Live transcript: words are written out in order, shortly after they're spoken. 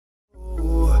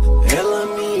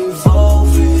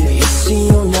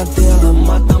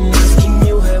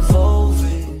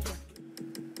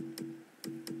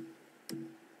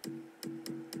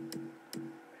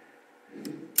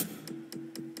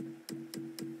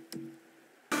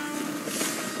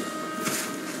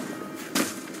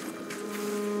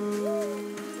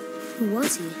Who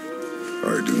was he?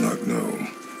 I do not know.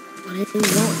 What did he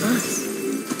want us?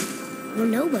 We're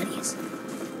nobodies.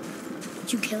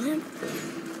 Did you kill him?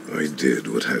 I did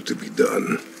what had to be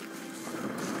done.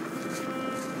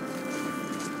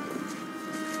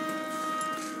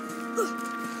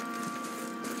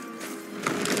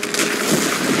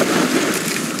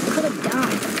 Could have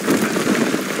died.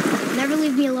 Never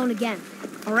leave me alone again,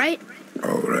 all right?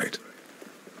 All right.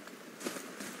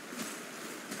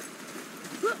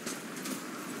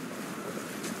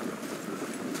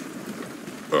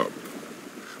 Up.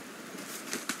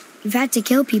 You've had to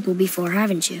kill people before,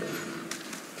 haven't you?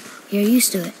 You're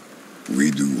used to it.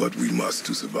 We do what we must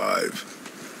to survive.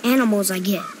 Animals, I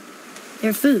get.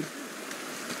 They're food.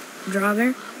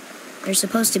 Draugr, they're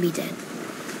supposed to be dead.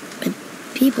 But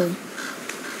people,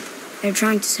 they're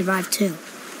trying to survive too.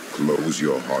 Close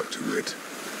your heart to it.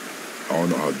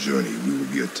 On our journey, we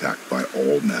will be attacked by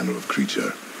all manner of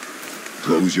creature.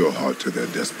 Close your heart to their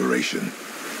desperation.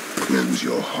 Close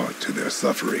your heart to their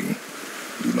suffering.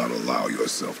 Do not allow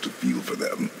yourself to feel for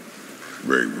them.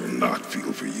 They will not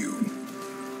feel for you.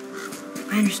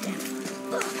 I understand.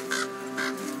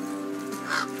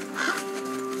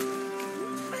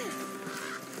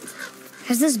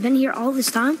 Has this been here all this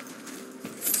time?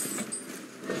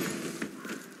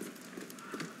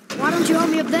 Why don't you help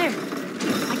me up there?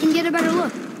 I can get a better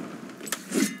look.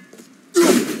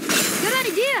 Good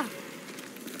idea!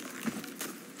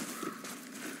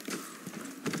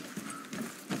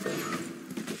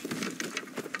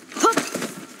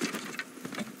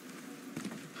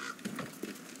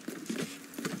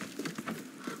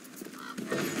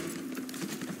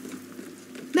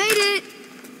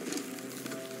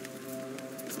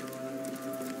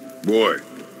 Boy.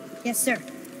 Yes, sir.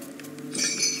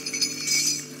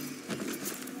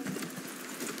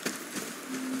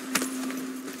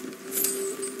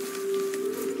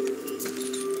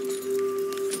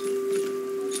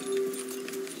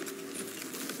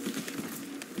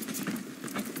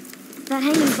 That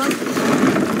hanging bucket,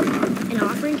 an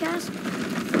offering cask?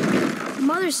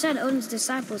 Mother said Odin's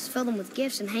disciples fill them with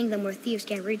gifts and hang them where thieves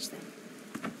can't reach them.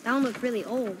 That one looked really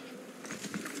old.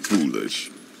 Foolish.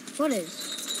 What is?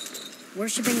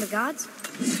 Worshipping the gods?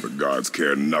 The gods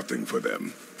care nothing for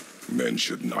them. Men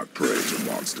should not pray to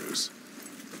monsters.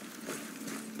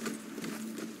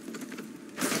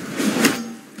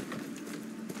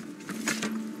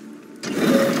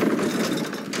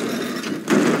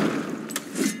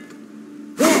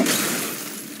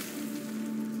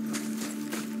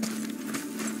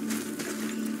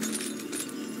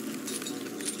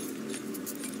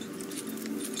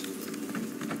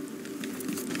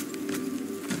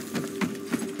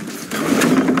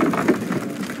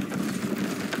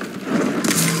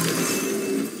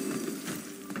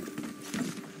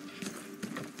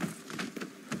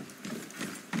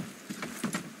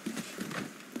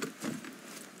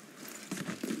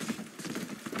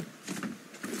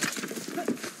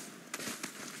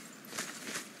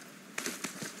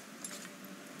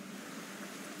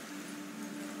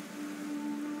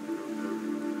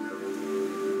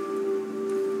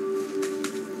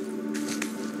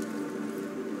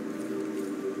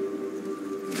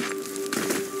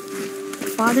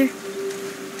 Father,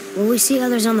 will we see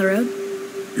others on the road?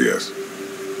 Yes.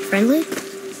 Friendly?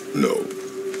 No.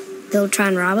 They'll try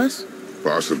and rob us?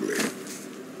 Possibly.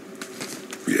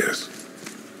 Yes.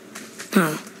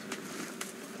 Oh.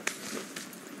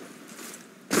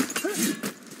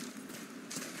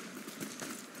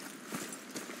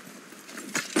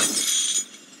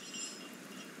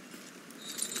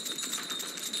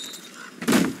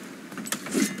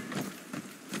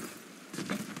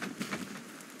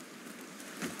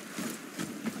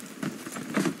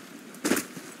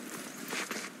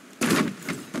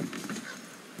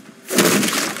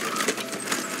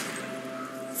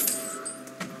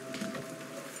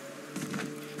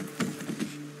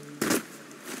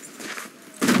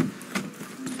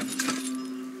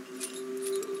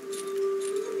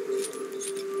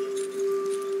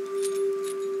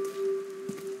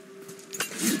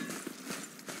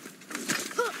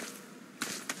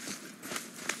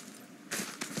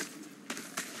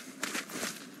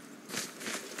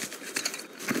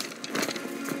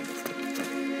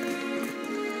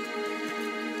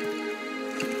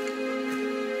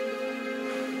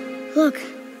 Look.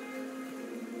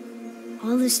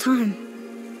 All this time,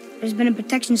 there's been a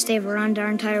protection stave around our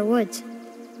entire woods.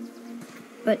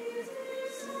 But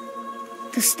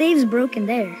the stave's broken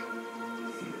there.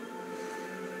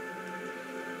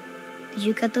 Did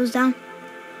you cut those down?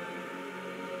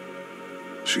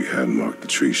 She had marked the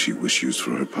tree she wished used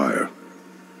for her pyre.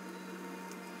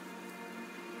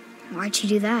 Why'd she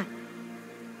do that?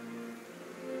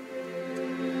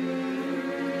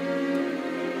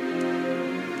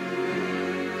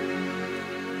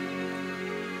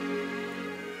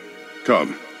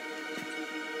 Come.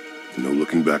 No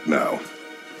looking back now.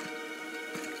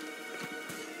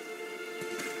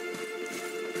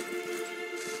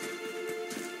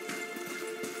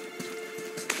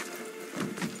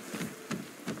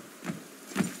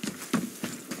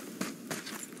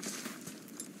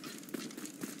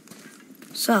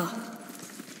 So,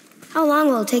 how long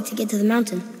will it take to get to the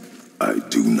mountain? I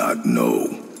do not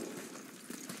know.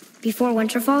 Before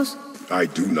winter falls? I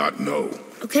do not know.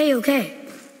 Okay, okay.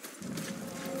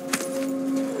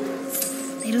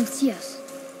 They don't see us.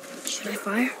 Should I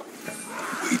fire?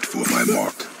 Wait for my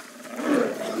mark.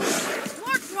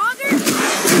 Mark, Roger!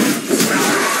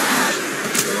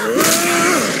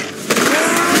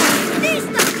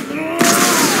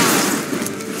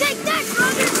 Take that,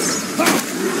 Roger!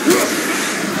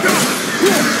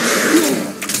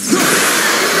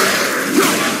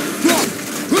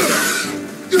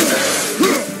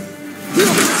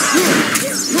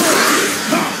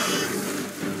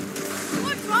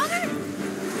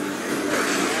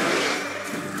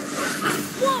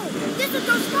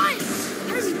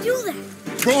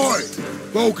 Boy,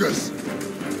 focus.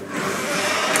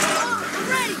 I'm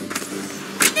ready.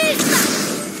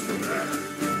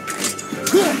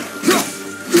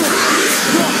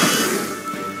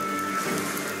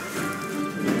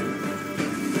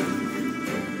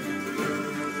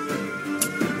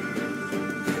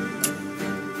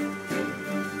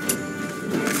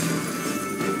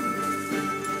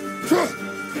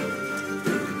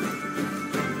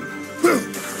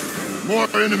 More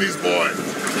enemies, boy.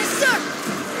 Yes, sir.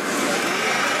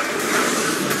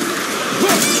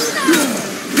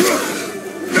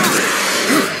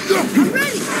 I'm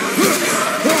ready.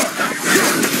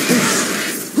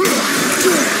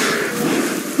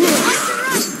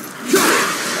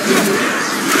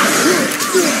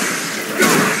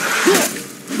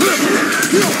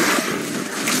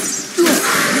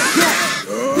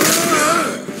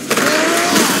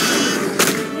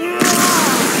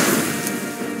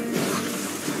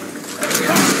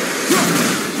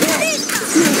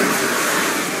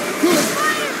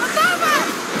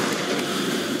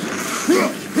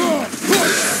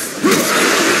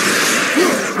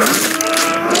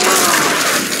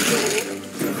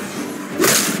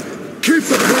 Keep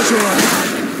the pressure on.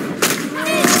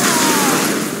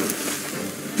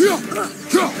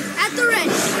 At the ready.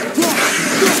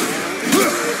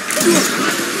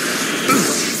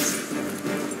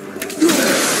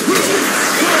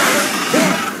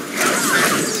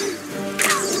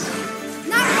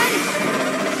 Not ready.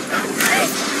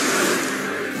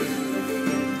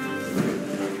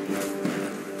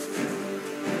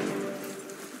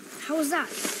 How was that?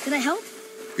 Did I help?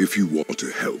 If you want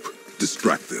to help,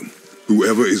 distract them.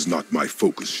 Whoever is not my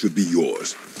focus should be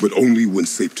yours, but only when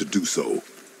safe to do so.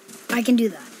 I can do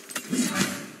that.